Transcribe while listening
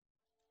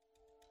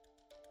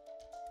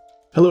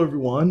Hello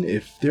everyone.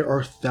 If there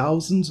are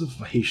thousands of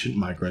Haitian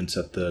migrants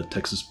at the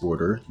Texas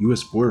border,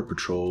 U.S. Border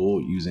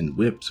Patrol using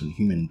whips on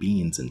human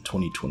beings in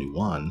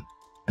 2021,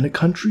 and a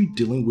country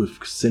dealing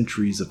with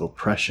centuries of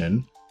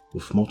oppression,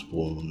 with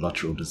multiple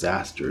natural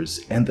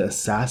disasters, and the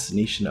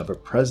assassination of a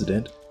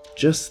president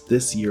just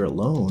this year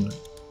alone,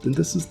 then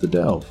this is The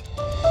Delve.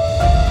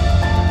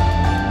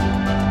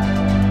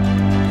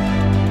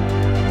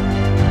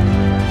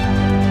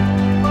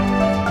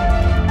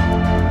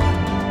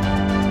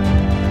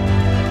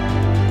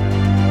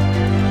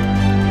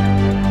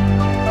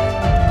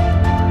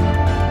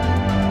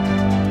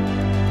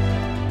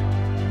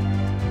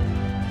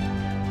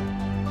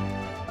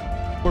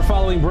 We're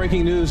following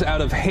breaking news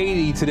out of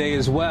Haiti today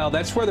as well.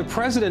 That's where the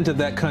president of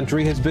that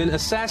country has been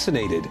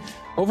assassinated.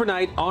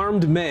 Overnight,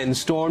 armed men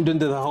stormed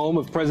into the home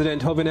of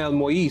President Jovenel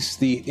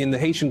Moïse in the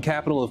Haitian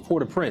capital of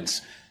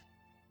Port-au-Prince.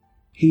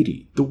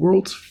 Haiti, the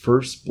world's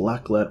first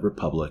black-led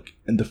republic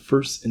and the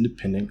first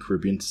independent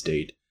Caribbean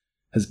state,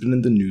 has been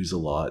in the news a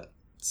lot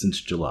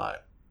since July.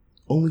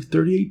 Only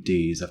 38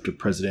 days after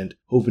President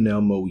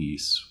Jovenel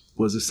Moïse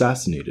was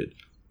assassinated,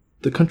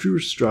 the country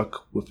was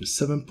struck with a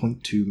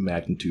 7.2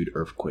 magnitude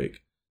earthquake.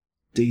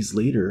 Days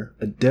later,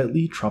 a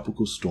deadly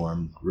tropical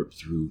storm ripped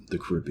through the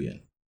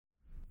Caribbean.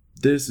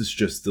 This is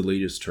just the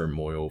latest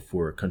turmoil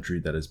for a country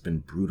that has been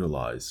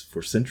brutalized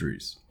for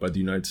centuries by the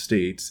United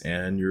States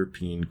and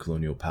European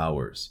colonial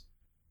powers.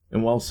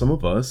 And while some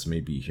of us may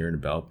be hearing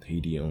about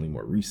Haiti only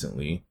more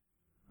recently,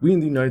 we in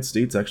the United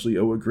States actually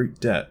owe a great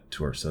debt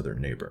to our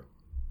southern neighbor.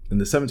 In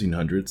the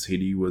 1700s,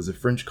 Haiti was a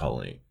French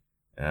colony,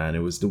 and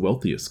it was the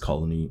wealthiest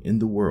colony in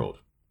the world.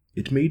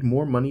 It made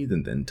more money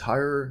than the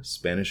entire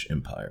Spanish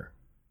Empire.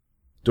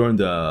 During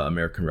the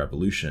American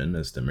Revolution,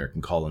 as the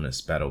American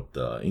colonists battled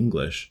the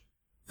English,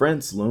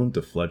 France loaned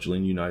the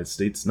fledgling United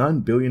States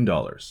 $9 billion.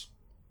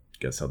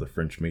 Guess how the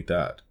French made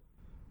that?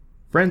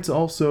 France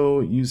also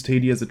used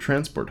Haiti as a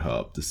transport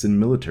hub to send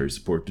military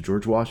support to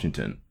George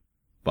Washington.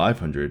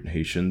 500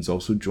 Haitians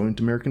also joined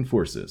American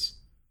forces.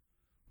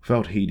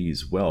 Without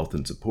Haiti's wealth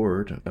and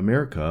support,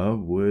 America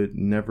would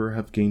never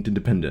have gained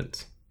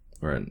independence,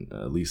 or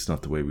at least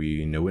not the way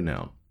we know it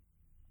now.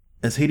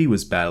 As Haiti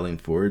was battling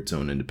for its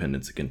own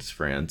independence against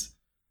France,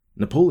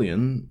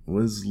 Napoleon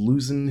was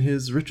losing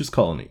his richest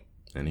colony,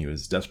 and he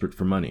was desperate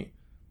for money.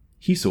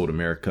 He sold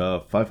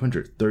America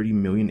 530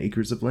 million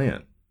acres of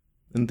land.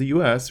 In the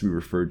US, we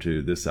refer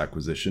to this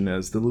acquisition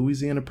as the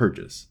Louisiana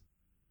Purchase.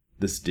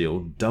 This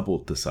deal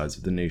doubled the size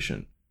of the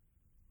nation.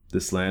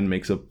 This land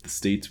makes up the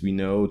states we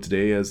know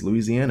today as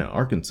Louisiana,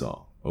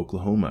 Arkansas,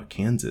 Oklahoma,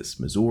 Kansas,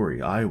 Missouri,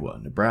 Iowa,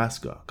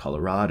 Nebraska,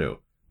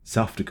 Colorado,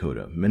 South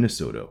Dakota,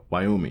 Minnesota,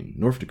 Wyoming,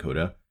 North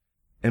Dakota,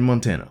 and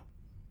Montana.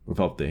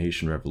 Without the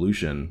Haitian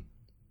Revolution,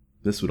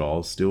 this would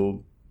all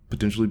still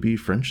potentially be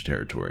French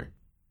territory.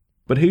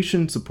 But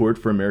Haitian support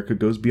for America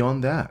goes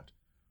beyond that.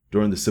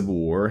 During the Civil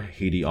War,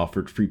 Haiti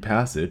offered free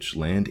passage,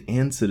 land,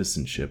 and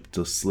citizenship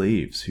to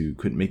slaves who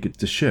couldn't make it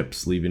to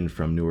ships leaving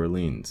from New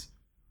Orleans.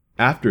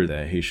 After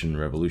the Haitian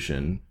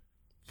Revolution,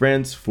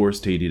 France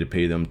forced Haiti to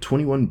pay them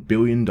 $21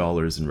 billion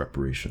in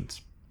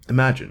reparations.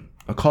 Imagine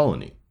a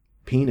colony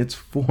paying its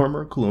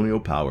former colonial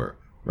power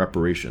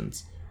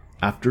reparations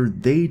after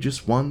they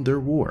just won their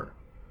war.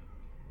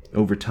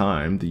 Over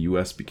time, the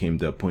US became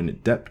the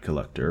appointed debt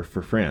collector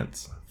for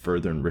France,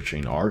 further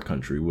enriching our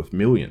country with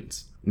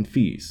millions in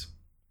fees.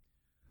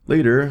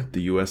 Later,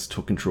 the US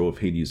took control of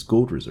Haiti's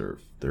gold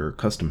reserve, their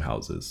custom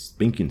houses,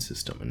 banking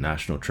system, and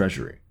national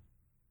treasury.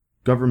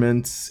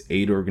 Governments,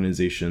 aid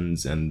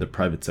organizations, and the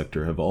private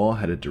sector have all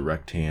had a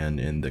direct hand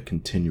in the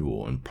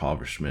continual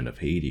impoverishment of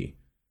Haiti.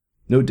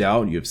 No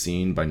doubt you have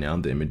seen by now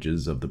the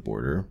images of the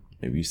border.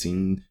 Maybe you've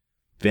seen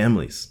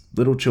families,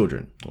 little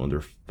children, on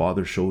their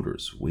father's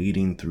shoulders,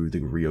 wading through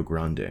the Rio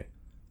Grande.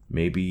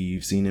 Maybe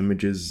you've seen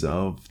images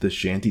of the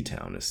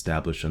shantytown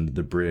established under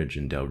the bridge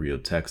in Del Rio,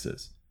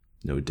 Texas.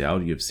 No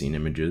doubt you have seen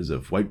images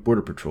of white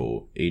border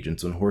patrol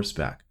agents on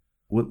horseback,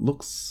 what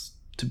looks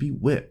to be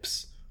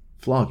whips,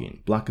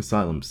 flogging black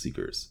asylum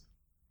seekers.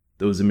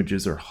 Those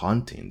images are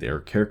haunting. They are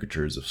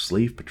caricatures of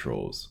slave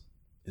patrols.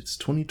 It's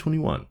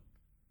 2021.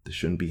 This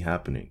shouldn't be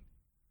happening.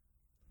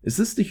 Is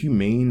this the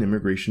humane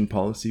immigration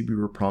policy we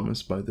were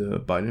promised by the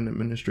Biden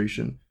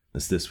administration?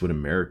 Is this what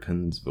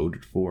Americans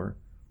voted for?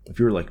 If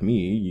you're like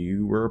me,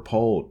 you were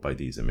appalled by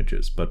these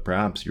images, but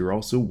perhaps you're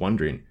also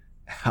wondering,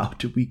 how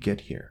did we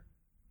get here?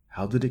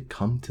 How did it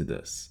come to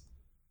this?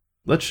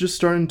 Let's just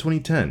start in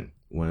 2010,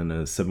 when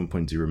a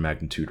 7.0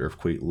 magnitude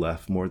earthquake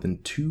left more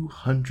than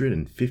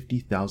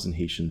 250,000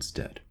 Haitians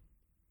dead.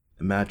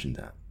 Imagine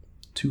that.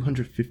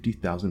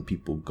 250,000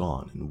 people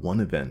gone in one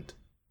event.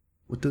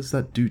 What does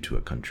that do to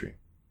a country?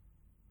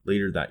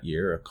 Later that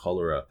year, a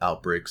cholera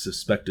outbreak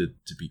suspected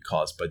to be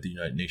caused by the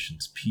United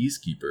Nations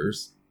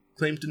peacekeepers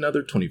claimed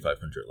another 2,500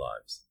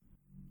 lives.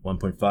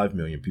 1.5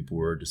 million people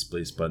were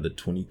displaced by the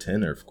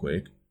 2010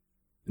 earthquake,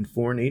 and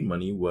foreign aid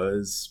money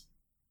was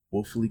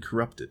woefully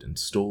corrupted and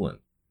stolen.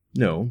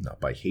 No, not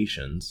by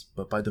Haitians,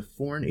 but by the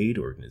foreign aid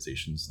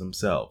organizations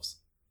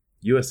themselves.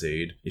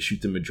 USAID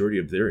issued the majority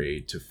of their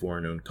aid to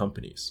foreign-owned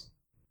companies.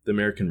 The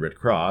American Red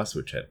Cross,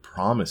 which had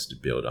promised to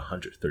build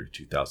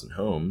 132,000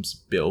 homes,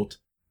 built,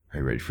 are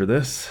you ready for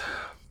this?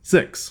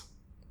 6.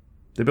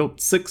 They built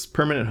 6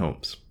 permanent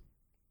homes.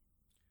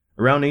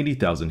 Around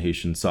 80,000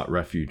 Haitians sought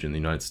refuge in the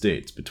United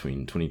States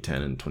between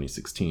 2010 and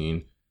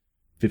 2016.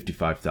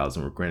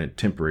 55,000 were granted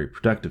temporary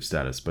protective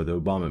status by the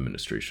Obama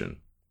administration.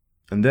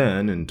 And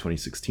then, in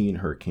 2016,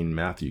 Hurricane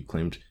Matthew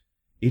claimed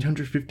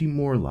 850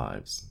 more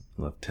lives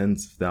and left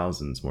tens of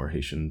thousands more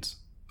Haitians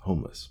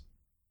homeless.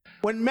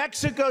 When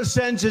Mexico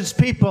sends its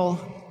people,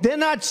 they're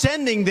not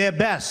sending their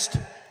best.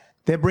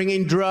 They're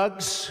bringing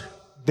drugs,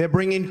 they're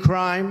bringing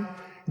crime,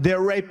 they're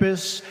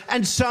rapists,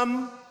 and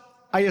some,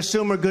 I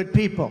assume, are good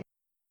people.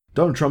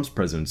 Donald Trump's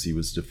presidency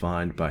was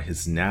defined by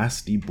his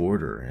nasty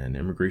border and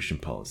immigration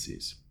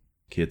policies.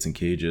 Kids in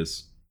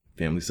cages,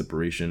 family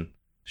separation,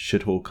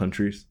 shithole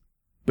countries.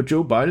 But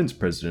Joe Biden's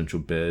presidential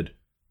bid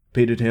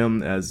painted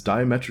him as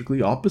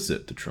diametrically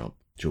opposite to Trump.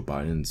 Joe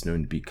Biden's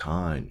known to be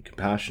kind,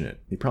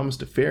 compassionate. He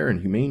promised a fair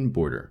and humane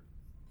border.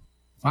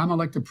 If I'm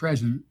elected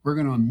president, we're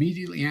going to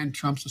immediately end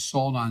Trump's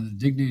assault on the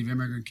dignity of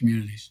immigrant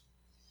communities.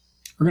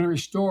 We're going to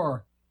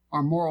restore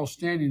our moral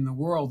standing in the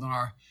world and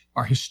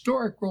our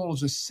historic role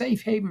as a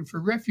safe haven for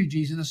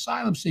refugees and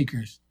asylum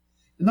seekers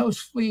and those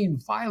fleeing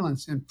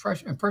violence and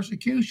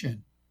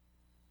persecution.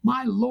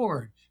 My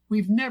Lord,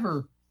 we've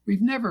never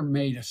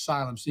made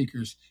asylum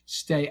seekers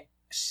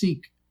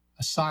seek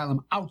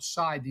asylum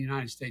outside the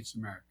United States of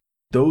America.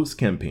 Those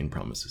campaign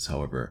promises,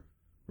 however,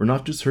 were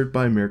not just heard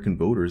by American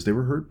voters, they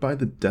were heard by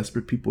the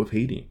desperate people of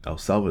Haiti, El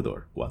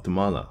Salvador,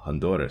 Guatemala,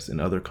 Honduras,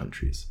 and other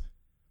countries.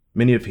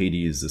 Many of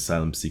Haiti's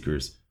asylum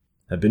seekers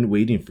have been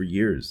waiting for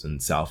years in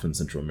South and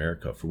Central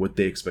America for what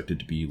they expected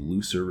to be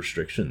looser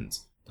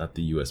restrictions at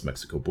the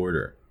US-Mexico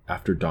border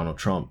after Donald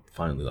Trump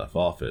finally left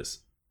office.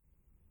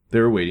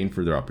 They were waiting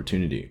for their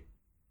opportunity.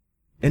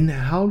 And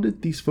how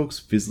did these folks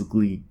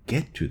physically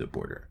get to the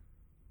border?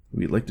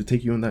 We'd like to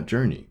take you on that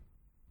journey.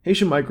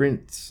 Haitian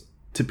migrants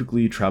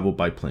typically travel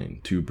by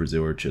plane to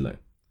Brazil or Chile.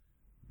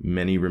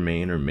 Many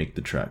remain or make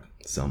the trek,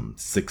 some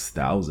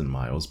 6,000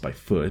 miles by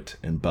foot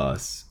and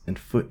bus, and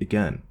foot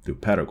again through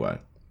Paraguay,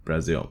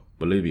 Brazil,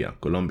 Bolivia,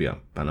 Colombia,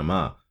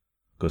 Panama,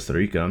 Costa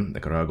Rica,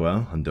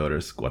 Nicaragua,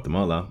 Honduras,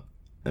 Guatemala,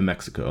 and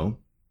Mexico,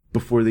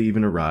 before they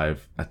even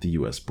arrive at the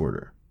US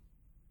border.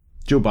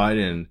 Joe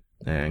Biden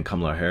and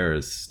Kamala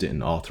Harris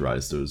didn't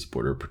authorize those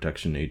border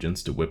protection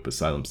agents to whip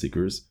asylum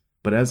seekers,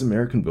 but as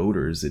American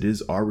voters, it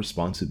is our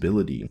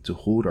responsibility to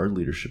hold our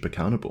leadership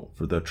accountable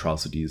for the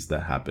atrocities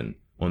that happen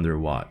on their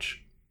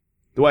watch.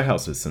 The White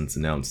House has since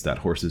announced that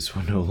horses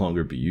will no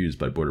longer be used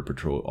by Border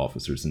Patrol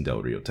officers in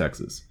Del Rio,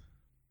 Texas.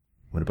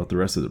 What about the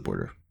rest of the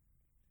border?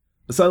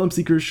 Asylum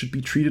seekers should be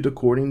treated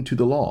according to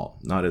the law,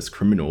 not as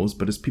criminals,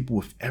 but as people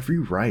with every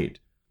right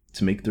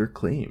to make their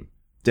claim.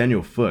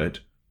 Daniel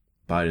Foote,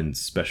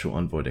 Biden's special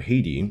envoy to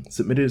Haiti,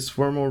 submitted his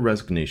formal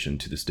resignation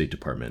to the State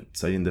Department,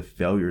 citing the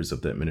failures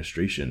of the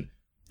administration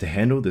to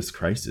handle this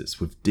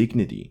crisis with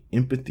dignity,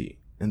 empathy,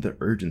 and the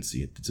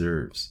urgency it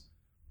deserves.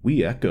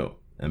 We echo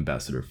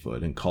Ambassador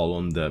Foote and call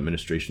on the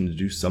administration to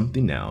do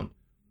something now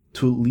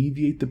to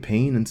alleviate the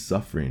pain and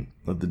suffering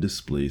of the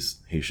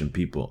displaced Haitian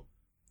people,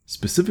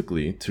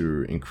 specifically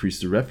to increase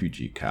the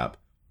refugee cap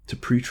to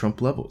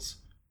pre-Trump levels,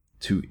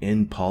 to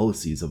end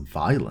policies of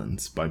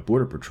violence by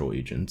Border Patrol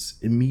agents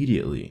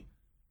immediately,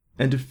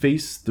 and to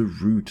face the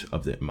root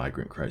of the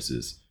migrant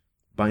crisis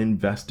by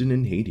investing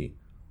in Haiti,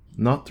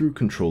 not through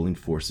controlling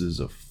forces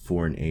of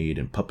foreign aid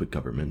and puppet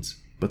governments,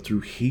 but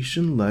through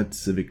Haitian-led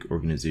civic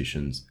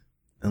organizations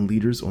and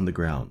leaders on the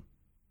ground.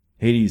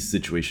 Haiti's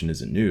situation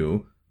isn't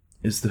new.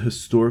 It's the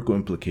historical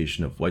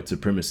implication of white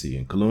supremacy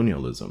and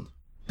colonialism.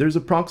 There's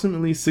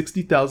approximately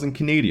 60,000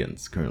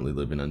 Canadians currently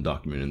living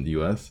undocumented in the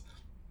US.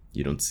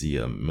 You don't see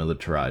a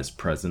militarized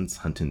presence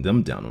hunting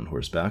them down on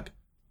horseback.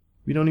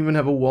 We don't even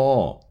have a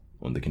wall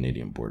on the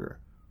Canadian border.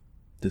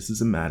 This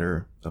is a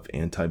matter of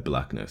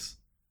anti-blackness.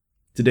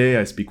 Today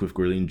I speak with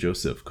Guerline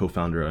Jozef,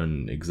 co-founder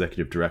and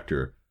executive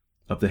director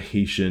of the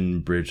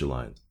Haitian Bridge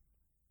Alliance.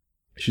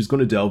 She's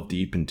going to delve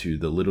deep into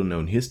the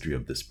little-known history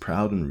of this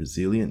proud and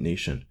resilient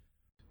nation.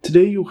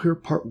 Today you'll hear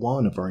part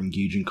 1 of our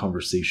engaging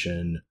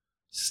conversation.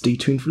 Stay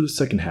tuned for the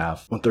second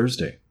half on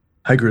Thursday.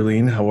 Hi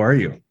Guerline, how are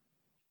you?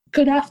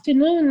 Good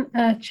afternoon,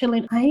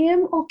 Chilin. I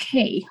am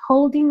okay,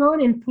 holding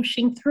on and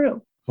pushing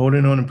through.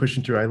 Holding on and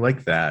pushing through. I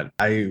like that.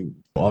 I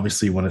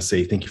obviously want to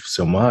say thank you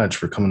so much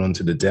for coming on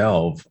to the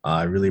Delve.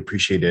 I really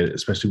appreciate it,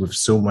 especially with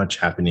so much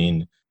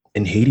happening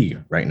in Haiti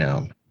right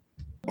now.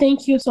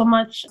 Thank you so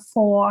much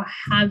for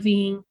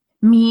having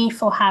me,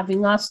 for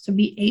having us to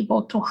be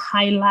able to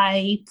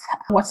highlight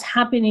what's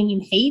happening in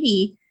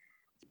Haiti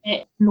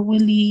and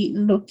really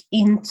look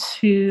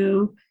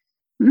into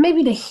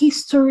maybe the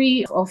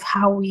history of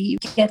how we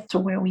get to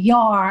where we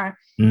are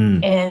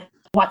and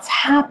what's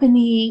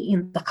happening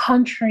in the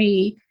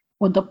country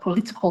with the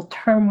political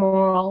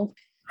turmoil,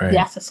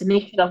 the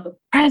assassination of the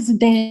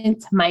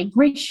president,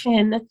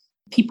 migration,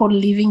 people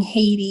leaving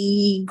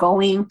Haiti,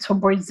 going to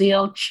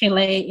Brazil,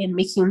 Chile, and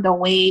making the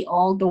way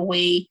all the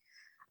way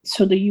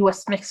to the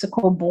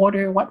US-Mexico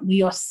border, what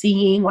we are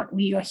seeing, what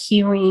we are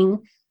hearing,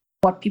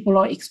 what people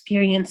are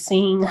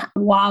experiencing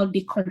while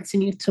they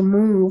continue to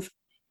move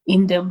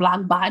in their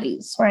Black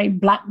bodies, right?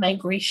 Black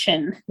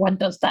migration, what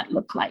does that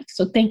look like?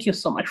 So thank you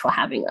so much for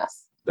having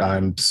us.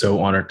 I'm so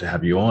honored to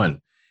have you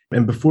on.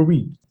 And before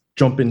we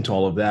jump into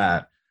all of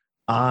that,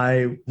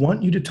 I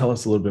want you to tell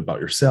us a little bit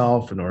about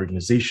yourself, an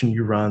organization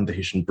you run, the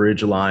Haitian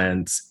Bridge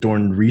Alliance.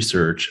 During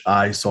research,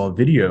 I saw a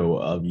video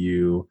of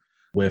you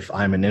with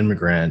I'm an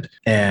Immigrant,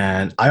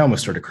 and I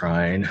almost started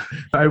crying.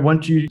 I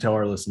want you to tell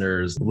our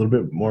listeners a little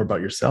bit more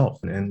about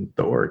yourself and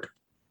the org.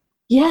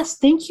 Yes,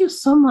 thank you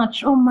so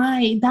much. Oh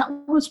my, that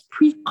was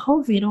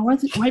pre-COVID, or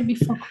was it right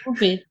before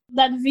COVID?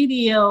 That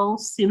video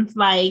seems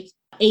like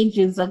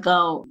ages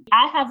ago.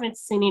 I haven't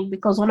seen it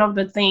because one of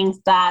the things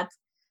that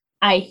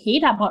I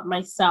hate about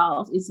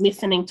myself is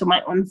listening to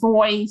my own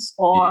voice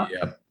or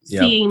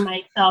seeing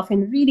myself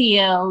in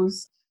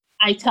videos.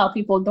 I tell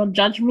people, don't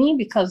judge me,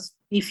 because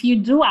if you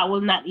do, I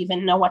will not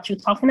even know what you're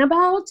talking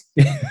about.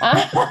 It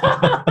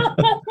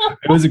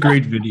was a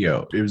great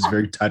video. It was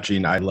very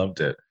touching. I loved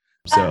it.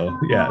 So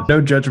yeah, no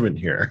judgment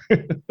here.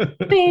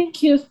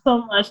 Thank you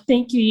so much.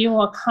 Thank you. You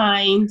are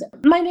kind.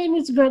 My name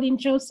is Guerline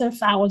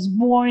Jozef. I was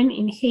born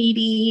in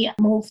Haiti,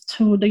 moved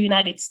to the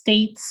United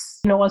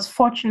States. I was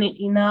fortunate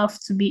enough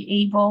to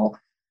be able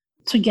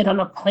to get on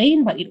a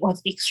plane, but it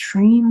was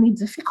extremely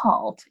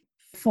difficult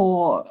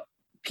for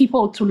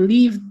people to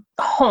leave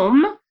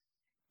home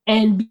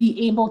and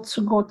be able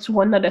to go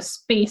to another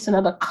space,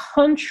 another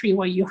country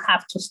where you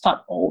have to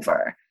start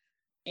over.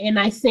 And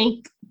I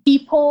think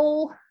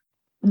people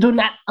do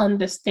not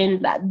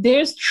understand that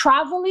there's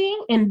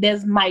traveling and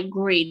there's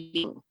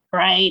migrating,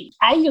 right?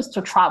 I used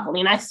to travel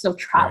and I still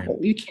travel.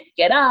 Right. You can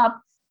get up,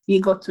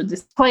 you go to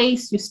this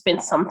place, you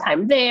spend some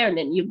time there, and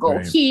then you go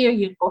here,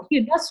 you go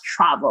here. That's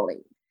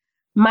traveling.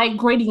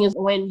 Migrating is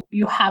when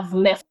you have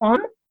left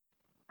home,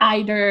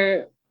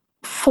 either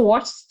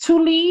forced to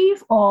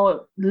leave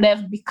or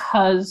left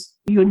because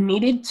you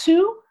needed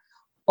to,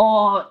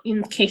 or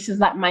in cases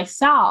like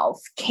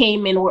myself,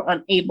 came and were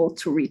unable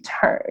to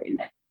return.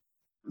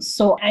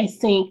 So I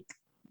think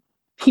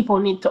people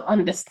need to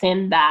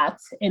understand that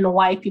and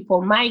why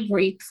people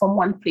migrate from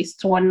one place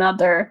to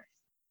another,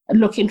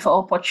 looking for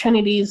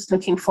opportunities,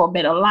 looking for a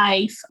better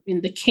life.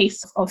 In the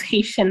case of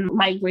Haitian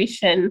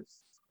migration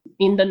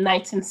in the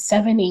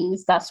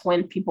 1970s, that's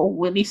when people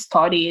really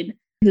started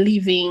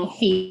leaving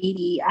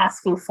Haiti,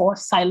 asking for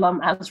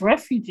asylum as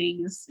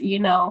refugees,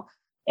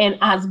 and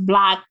as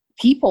Black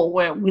people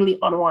were really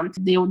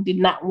unwanted. They did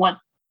not want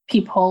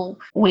people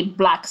with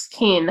Black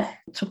skin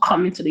to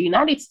come into the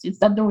United States.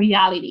 That's the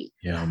reality.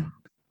 Yeah.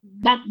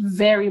 That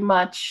very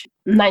much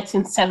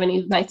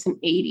 1970s,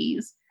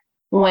 1980s,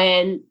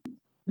 when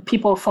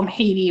people from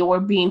Haiti were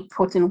being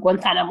put in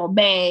Guantanamo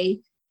Bay,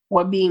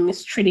 were being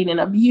mistreated and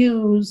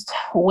abused,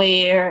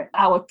 where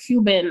our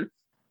Cuban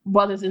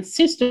brothers and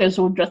sisters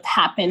who just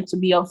happened to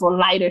be of a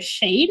lighter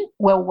shade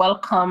were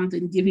welcomed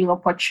and given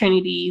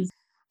opportunities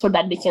so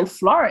that they can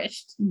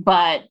flourish.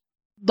 But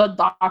the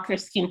darker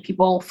skinned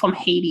people from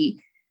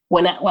Haiti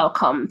were not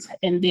welcomed,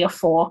 and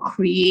therefore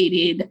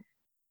created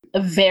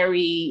a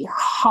very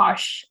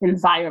harsh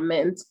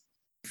environment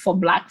for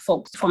Black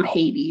folks from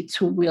Haiti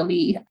to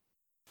really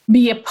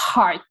be a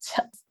part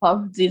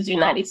of this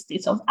United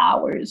States of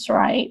ours,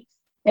 right?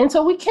 And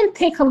so we can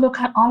take a look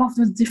at all of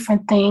those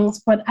different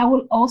things, but I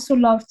would also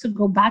love to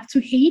go back to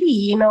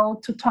Haiti,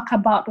 to talk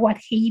about what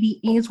Haiti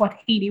is, what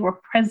Haiti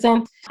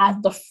represents as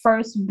the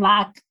first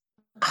Black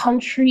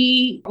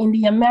country in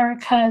the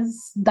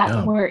Americas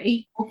that were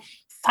able to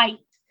fight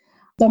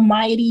the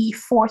mighty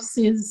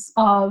forces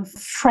of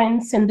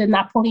France and the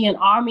Napoleon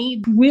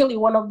army, really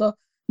one of the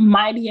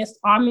mightiest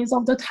armies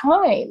of the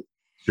time.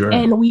 Sure.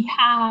 And we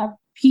have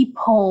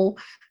people,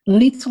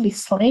 literally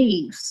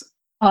slaves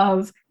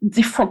of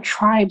different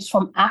tribes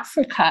from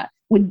Africa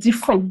with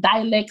different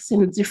dialects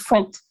and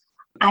different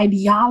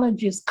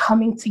ideologies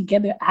coming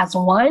together as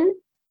one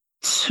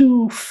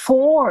to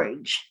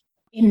forge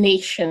a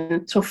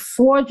nation, to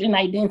forge an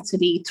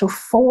identity, to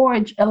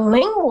forge a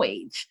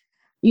language,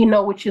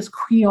 which is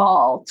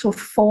Creole, to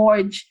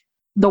forge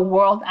the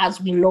world as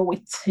we know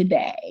it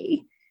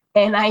today.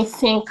 And I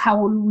think I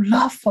would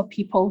love for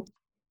people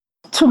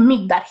to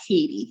meet that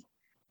Haiti,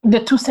 the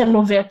Toussaint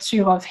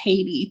Louverture of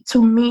Haiti,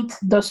 to meet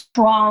the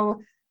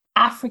strong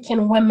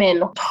African women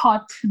who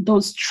taught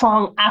those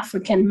strong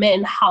African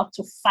men how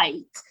to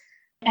fight.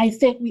 I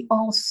think we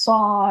all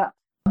saw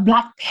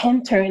Black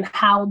Panther and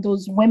how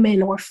those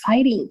women were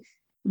fighting.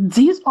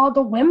 These are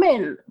the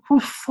women who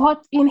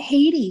fought in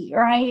Haiti,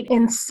 right?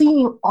 And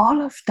seeing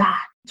all of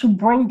that to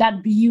bring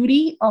that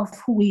beauty of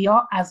who we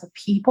are as a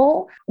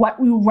people, what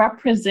we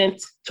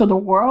represent to the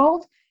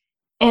world,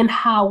 and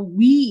how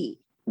we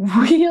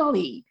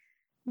really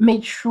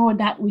made sure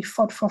that we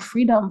fought for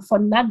freedom for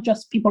not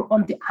just people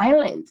on the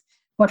island,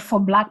 but for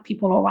Black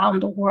people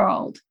around the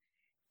world.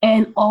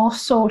 And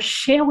also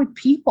share with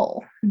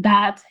people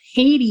that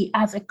Haiti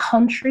as a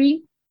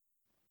country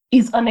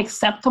is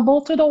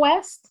unacceptable to the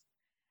West.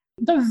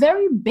 The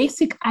very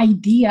basic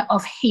idea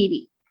of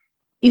Haiti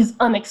is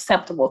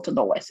unacceptable to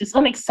the West. It's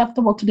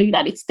unacceptable to the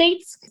United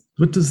States.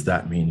 What does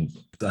that mean,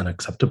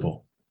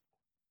 unacceptable?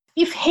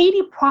 If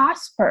Haiti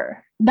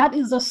prosper, that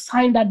is a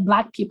sign that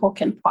Black people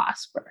can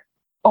prosper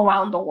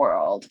around the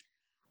world.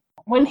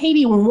 When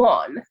Haiti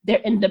won their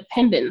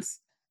independence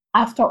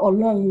after a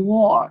long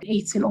war,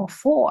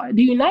 1804,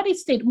 the United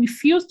States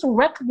refused to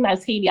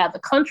recognize Haiti as a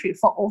country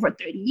for over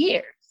 30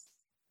 years.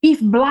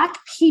 If Black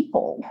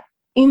people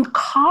in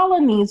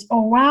colonies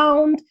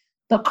around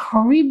the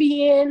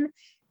Caribbean,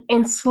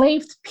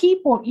 enslaved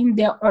people in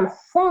their own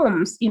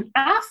homes in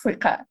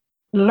Africa,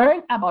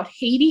 learn about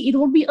Haiti, it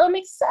would be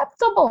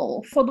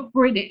unacceptable for the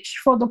British,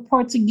 for the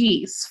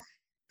Portuguese,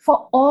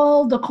 for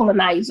all the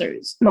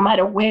colonizers, no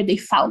matter where they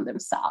found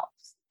themselves.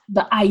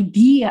 The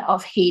idea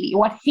of Haiti,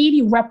 what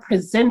Haiti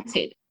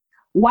represented,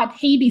 what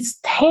Haiti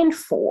stands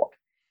for,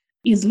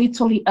 is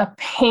literally a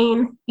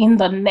pain in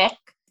the neck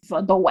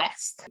for the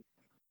West.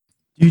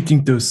 Do you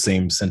think those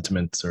same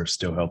sentiments are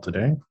still held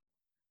today?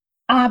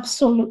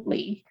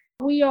 Absolutely.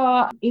 We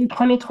are in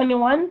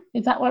 2021.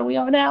 Is that where we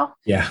are now?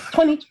 Yeah.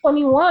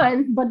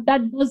 2021, but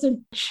that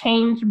doesn't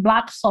change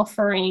Black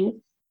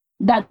suffering.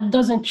 That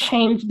doesn't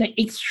change the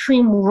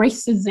extreme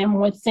racism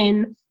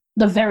within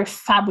the very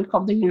fabric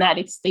of the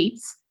United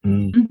States.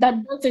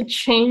 That doesn't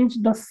change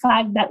the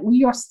fact that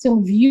we are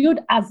still viewed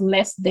as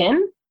less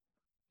than.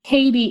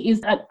 Haiti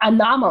is an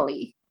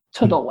anomaly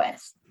to the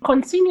West.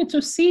 Continue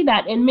to see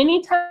that. And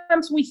many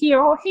times we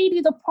hear, oh, Haiti,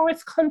 the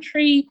poorest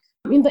country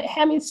in the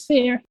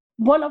hemisphere,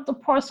 one of the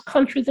poorest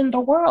countries in the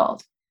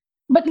world.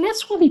 But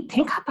let's really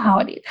think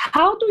about it.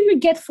 How do you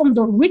get from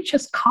the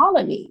richest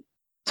colony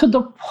to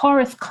the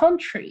poorest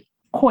country,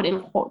 quote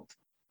unquote?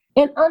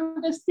 And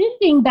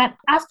understanding that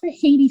after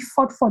Haiti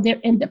fought for their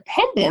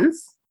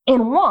independence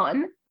and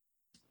won,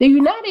 the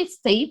United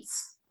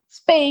States,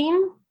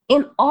 Spain,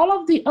 and all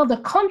of the other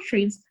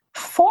countries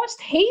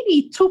forced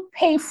Haiti to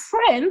pay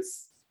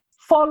France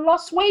for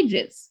lost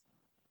wages.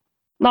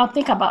 Now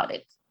think about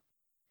it.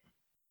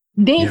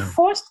 They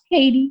forced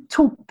Haiti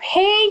to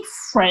pay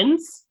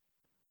France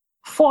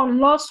for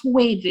lost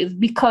wages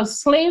because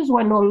slaves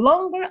were no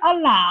longer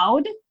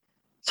allowed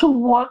to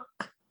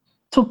work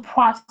to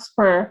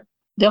prosper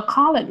their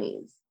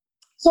colonies.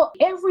 So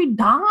every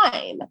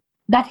dime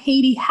that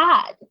Haiti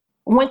had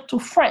went to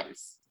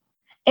France.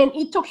 And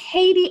it took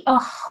Haiti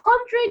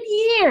 100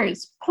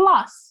 years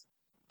plus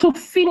to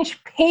finish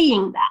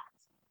paying that.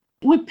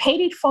 We paid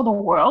it for the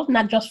world,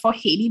 not just for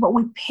Haiti, but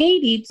we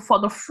paid it for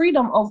the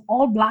freedom of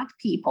all Black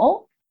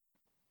people.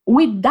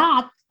 With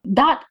that,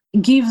 that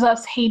gives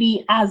us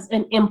Haiti as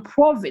an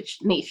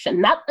impoverished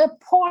nation, not a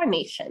poor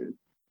nation,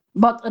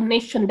 but a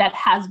nation that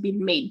has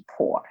been made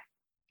poor.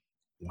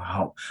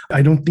 Wow.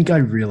 I don't think I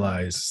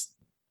realized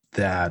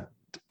that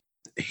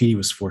Haiti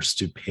was forced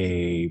to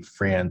pay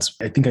France.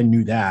 I think I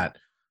knew that,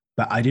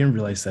 but I didn't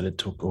realize that it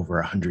took over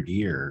 100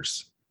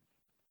 years.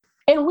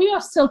 And we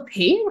are still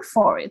paying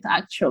for it,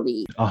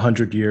 actually.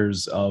 100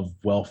 years of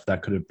wealth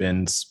that could have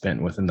been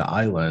spent within the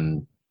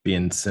island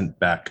being sent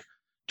back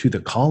to the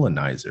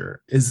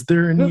colonizer. Is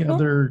there any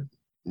other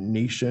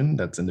nation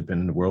that's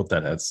independent in the world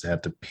that has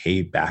had to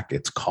pay back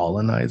its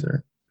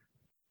colonizer?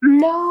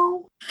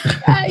 No.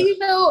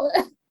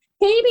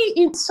 Haiti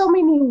in so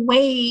many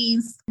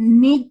ways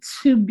need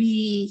to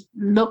be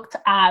looked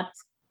at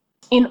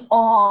in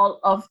all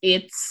of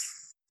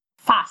its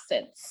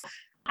facets.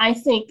 I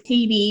think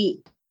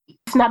Haiti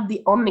is not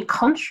the only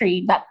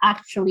country that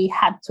actually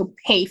had to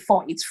pay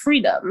for its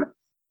freedom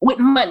with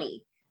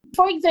money.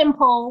 For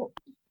example,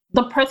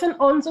 the person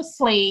owns a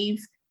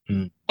slave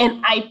and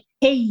I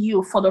pay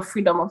you for the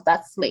freedom of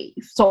that slave.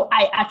 So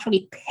I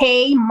actually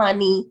pay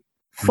money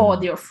for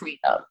their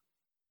freedom.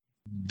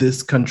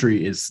 This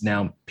country is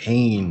now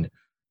paying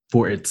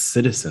for its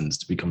citizens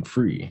to become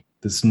free,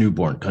 this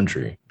newborn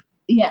country.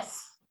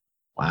 Yes.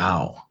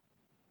 Wow.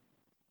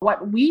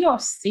 What we are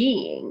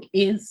seeing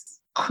is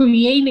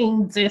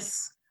creating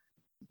this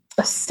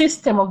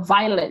system of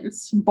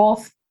violence,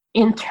 both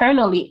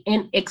internally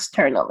and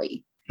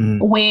externally,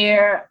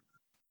 where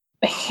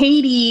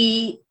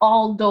Haiti,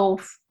 although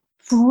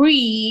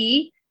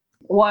free,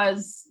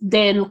 was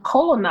then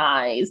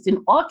colonized and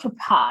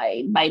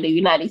occupied by the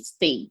United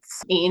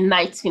States in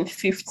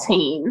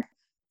 1915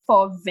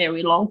 for a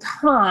very long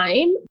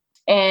time.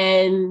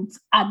 And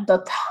at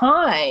the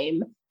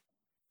time,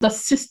 the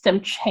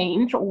system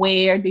changed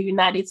where the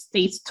United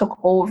States took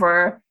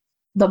over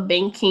the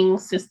banking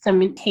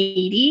system in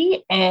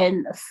Haiti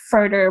and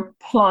further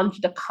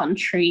plunged the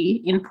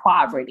country in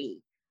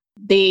poverty.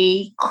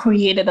 They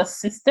created a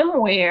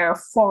system where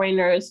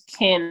foreigners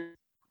can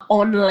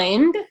own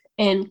land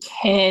and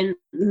can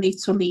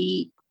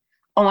literally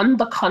own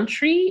the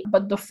country,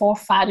 but the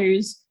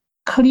forefathers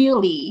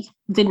clearly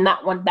did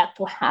not want that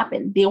to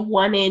happen. They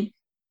wanted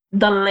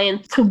the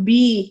land to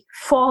be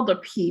for the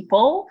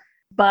people,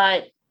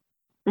 but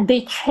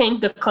they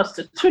changed the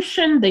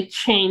constitution, they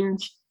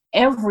changed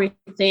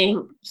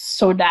everything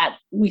so that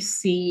we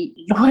see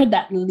where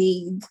that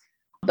leads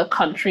the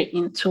country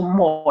into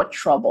more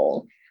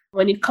trouble.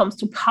 When it comes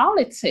to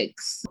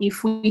politics,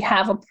 if we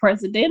have a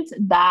president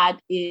that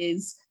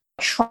is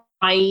trying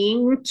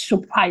trying to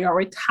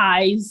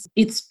prioritize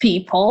its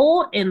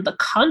people in the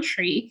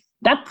country,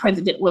 that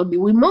president will be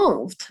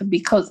removed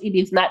because it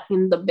is not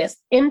in the best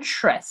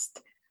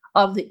interest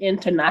of the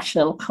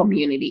international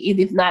community. It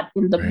is not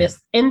in the best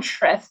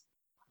interest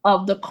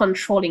of the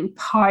controlling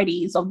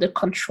parties, of the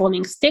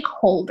controlling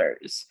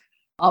stakeholders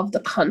of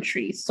the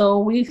country. So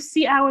we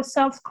see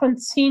ourselves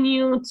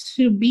continue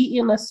to be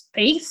in a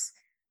space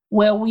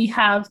where we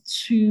have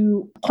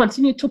to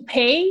continue to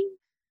pay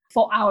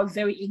for our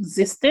very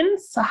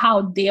existence.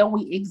 How dare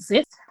we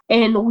exist?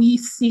 And we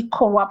see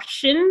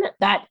corruption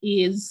that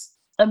is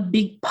a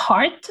big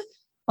part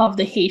of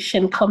the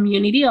Haitian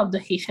community, of the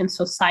Haitian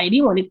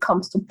society when it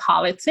comes to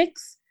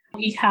politics.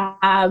 We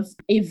have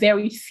a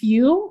very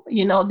few,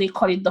 they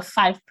call it the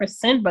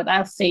 5%, but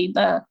I'll say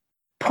the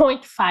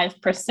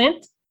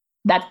 0.5%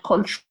 that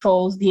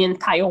controls the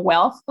entire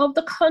wealth of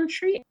the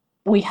country.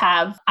 We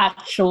have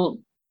actual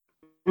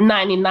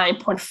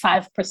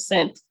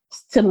 99.5%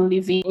 still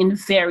living in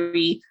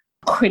very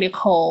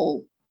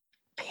critical,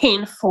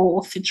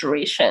 painful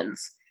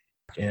situations.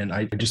 And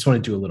I just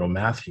want to do a little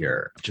math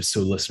here, just so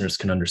listeners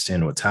can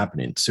understand what's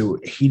happening. So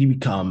Haiti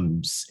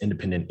becomes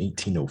independent in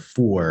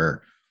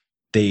 1804.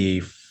 They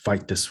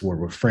fight this war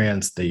with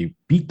France. They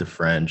beat the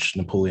French.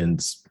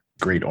 Napoleon's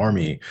great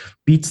army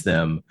beats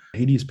them.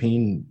 Haiti is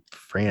paying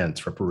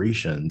France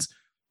reparations.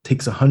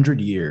 Takes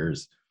 100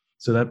 years.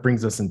 So that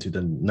brings us into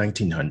the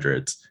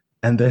 1900s.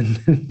 And then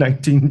in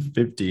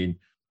 1915,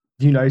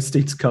 the United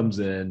States comes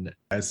in,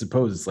 I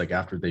suppose it's like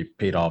after they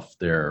paid off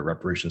their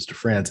reparations to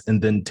France, and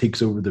then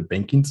takes over the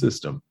banking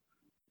system.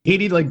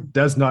 Haiti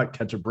does not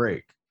catch a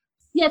break.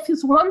 Yes,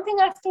 it's one thing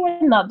after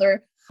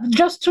another,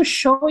 just to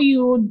show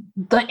you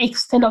the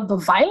extent of the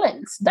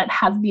violence that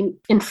has been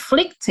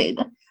inflicted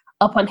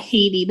upon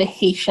Haiti, the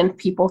Haitian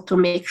people, to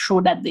make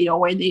sure that they are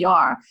where they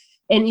are.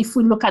 And if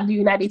we look at the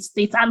United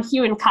States, I'm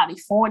here in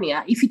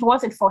California. If it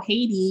wasn't for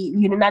Haiti,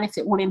 the United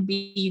States wouldn't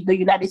be the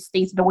United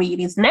States the way it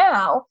is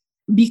now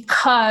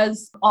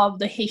because of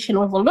the Haitian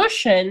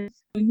Revolution.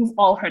 You've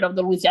all heard of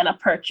the Louisiana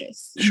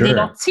Purchase. Sure. They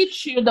don't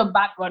teach you the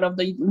background of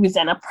the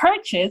Louisiana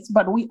Purchase,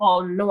 but we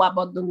all know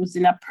about the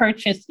Louisiana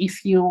Purchase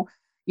if you're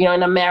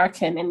an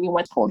American and you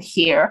went to school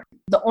here.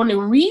 The only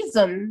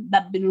reason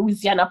that the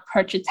Louisiana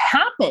Purchase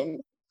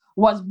happened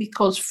was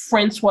because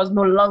France was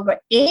no longer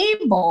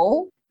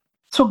able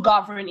to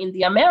govern in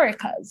the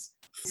Americas.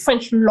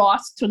 French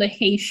lost to the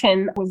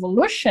Haitian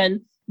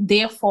Revolution,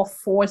 therefore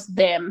forced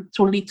them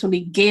to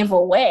literally give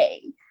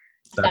away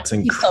That's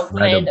that piece of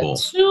land incredible.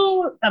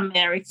 to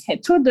America,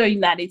 to the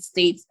United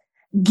States,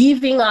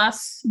 giving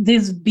us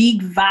this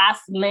big,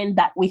 vast land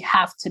that we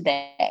have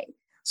today.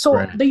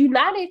 So the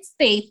United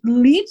States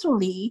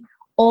literally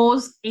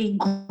owes a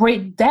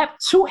great debt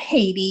to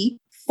Haiti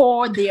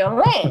for their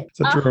land.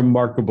 Such a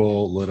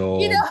remarkable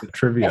little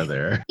trivia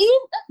there. In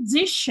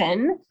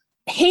addition,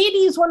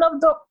 Haiti is one of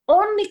the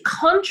only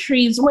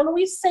countries, when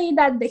we say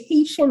that the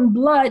Haitian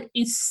blood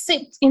is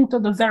seeped into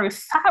the very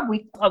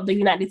fabric of the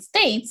United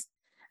States,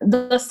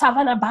 the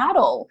Savannah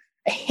battle,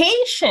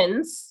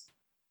 Haitians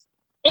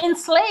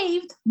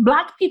enslaved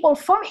Black people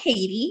from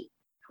Haiti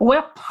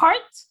were part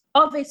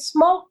of a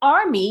small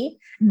army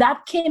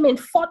that came and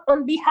fought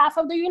on behalf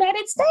of the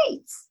United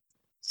States.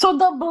 So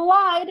the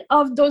blood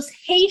of those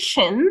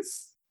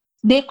Haitians,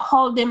 they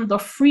call them the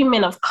free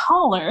men of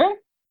color.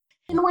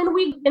 And when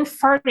we then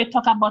further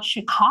talk about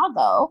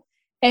Chicago,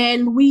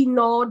 and we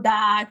know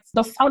that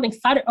the founding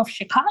father of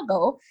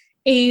Chicago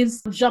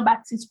is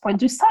Jean-Baptiste Point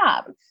du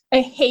Sable,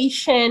 a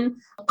Haitian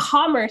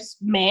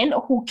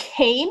commerceman who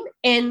came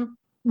and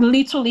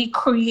literally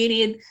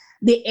created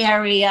the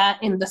area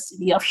in the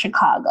city of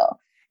Chicago.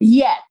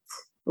 Yet,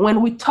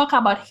 when we talk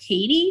about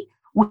Haiti,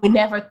 we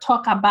never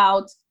talk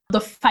about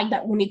the fact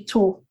that we need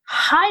to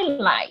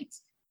highlight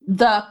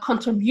the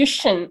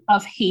contribution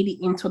of Haiti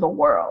into the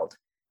world,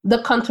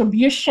 the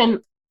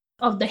contribution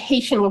of the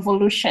Haitian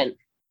Revolution.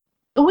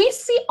 We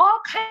see all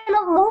kinds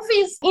of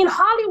movies in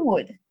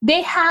Hollywood.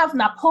 They have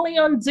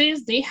Napoleon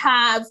this, they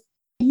have,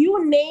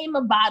 you name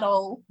a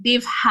battle,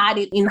 they've had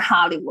it in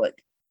Hollywood.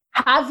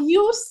 Have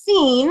you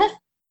seen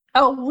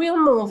a real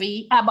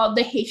movie about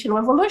the Haitian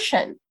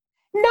Revolution?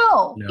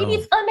 No. It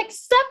is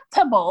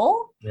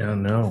unacceptable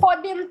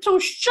for them to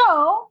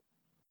show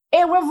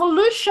a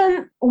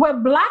revolution where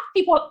Black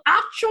people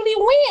actually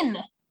win.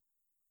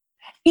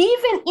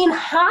 Even in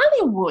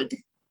Hollywood,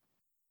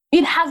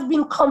 it has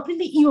been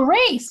completely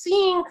erased.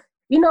 Seeing,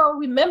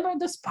 remember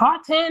the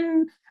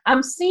Spartan,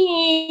 I'm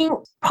seeing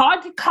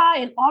Spartacus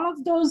and all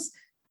of those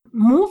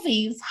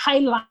movies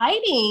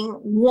highlighting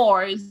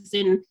wars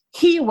and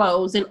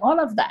heroes and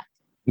all of that.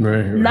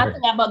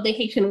 Nothing about the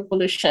Haitian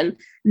Revolution,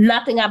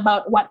 nothing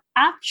about what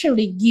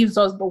actually gives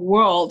us the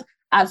world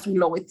as we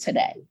know it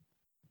today.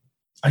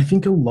 I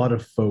think a lot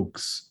of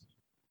folks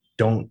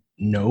don't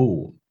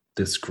know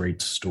this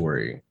great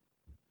story.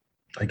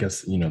 I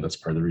guess, that's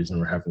part of the reason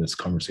we're having this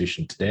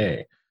conversation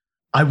today.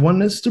 I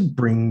want us to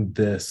bring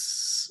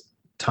this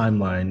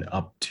timeline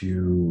up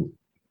to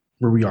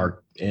where we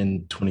are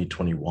in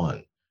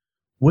 2021.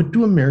 What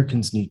do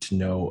Americans need to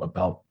know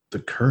about the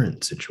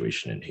current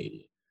situation in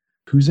Haiti?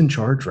 Who's in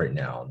charge right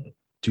now?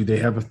 Do they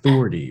have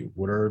authority?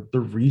 What are the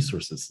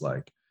resources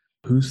like?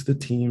 Who's the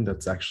team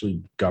that's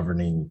actually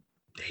governing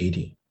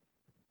Haiti?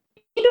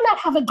 We do not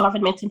have a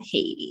government in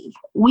Haiti.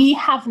 We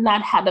have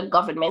not had a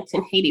government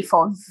in Haiti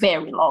for a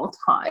very long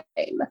time.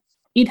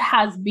 It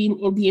has been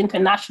in the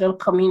international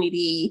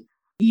community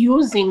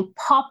using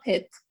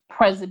puppet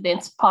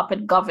presidents,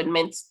 puppet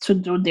governments to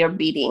do their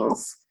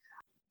biddings.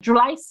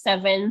 July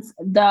 7th,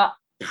 the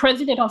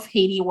president of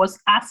Haiti was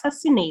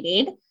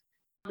assassinated,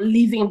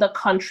 leaving the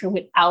country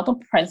without a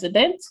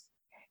president.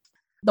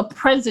 The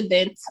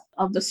president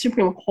of the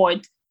Supreme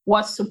Court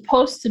was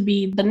supposed to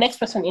be the next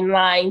person in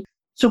line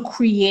to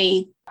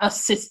create a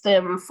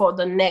system for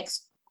the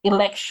next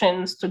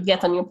elections to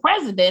get a new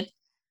president.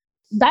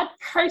 That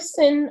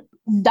person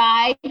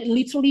died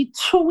literally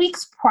 2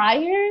 weeks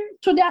prior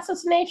to the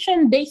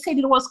assassination. They said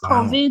it was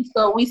COVID,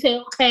 so we say,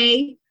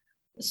 okay.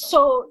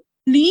 So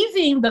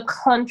leaving the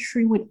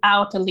country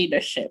without a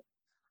leadership.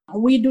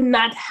 We do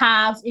not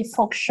have a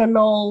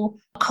functional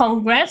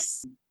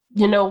Congress,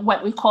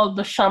 what we call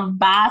the Chambre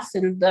basse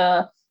and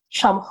the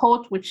Chambre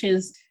haute, which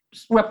is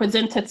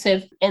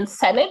representative and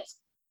Senate.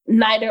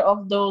 Neither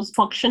of those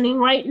functioning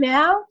right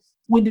now.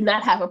 We do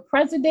not have a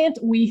president.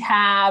 We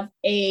have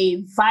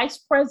a vice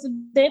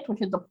president,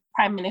 which is the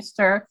prime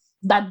minister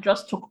that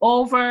just took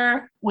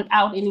over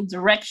without any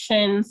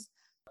directions.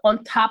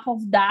 On top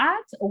of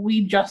that,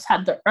 we just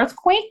had the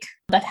earthquake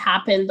that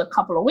happened a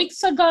couple of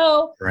weeks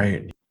ago.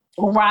 Right.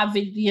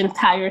 Ravaged the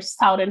entire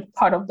southern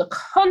part of the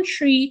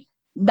country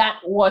that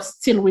was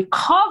still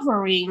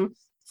recovering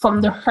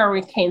from the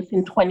hurricanes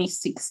in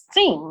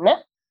 2016.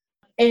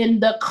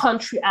 And the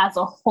country as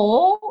a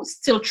whole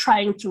still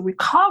trying to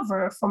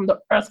recover from the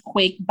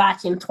earthquake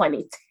back in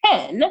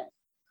 2010.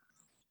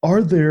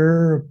 Are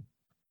there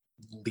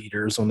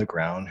leaders on the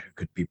ground who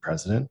could be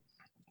president?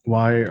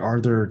 Why are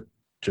there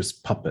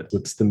just puppets?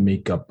 What's the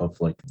makeup of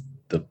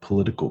the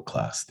political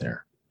class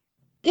there?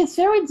 It's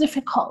very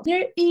difficult.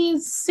 There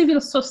is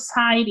civil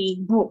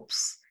society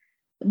groups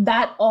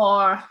that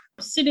are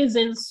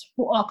citizens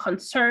who are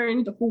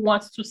concerned, who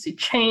want to see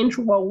change,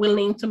 who are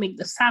willing to make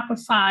the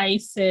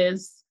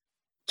sacrifices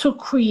to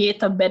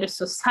create a better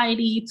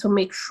society, to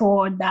make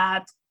sure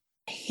that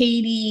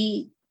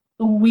Haiti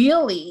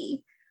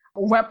really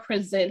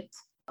represents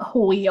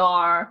who we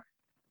are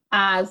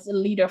as a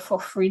leader for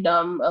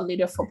freedom, a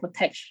leader for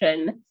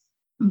protection.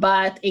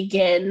 But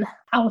again,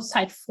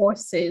 outside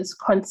forces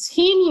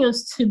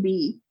continues to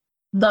be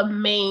the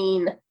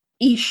main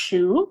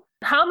issue.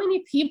 How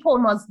many people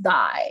must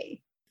die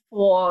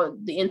for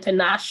the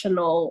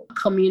international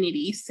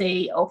community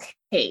say,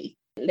 okay,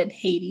 let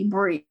Haiti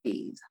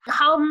breathe?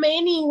 How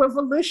many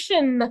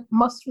revolutions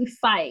must we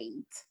fight?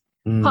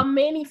 How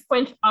many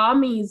French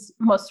armies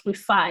must we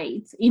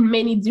fight in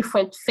many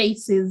different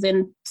phases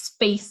and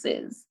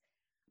spaces?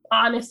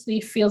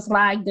 Honestly, feels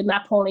like the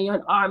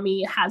Napoleon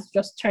army has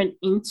just turned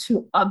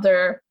into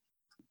other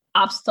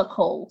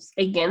obstacles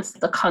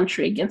against the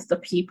country, against the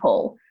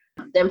people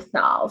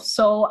themselves.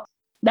 So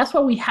that's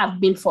what we have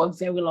been for a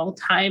very long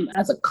time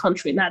as a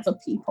country and as a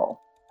people.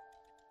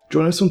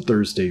 Join us on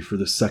Thursday for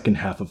the second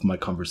half of my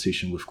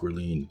conversation with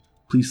Guerline.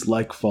 Please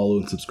like, follow,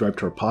 and subscribe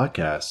to our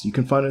podcast. You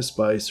can find us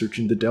by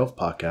searching the Delph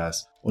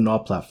Podcast on all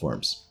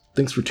platforms.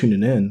 Thanks for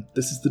tuning in.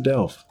 This is The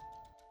Delph.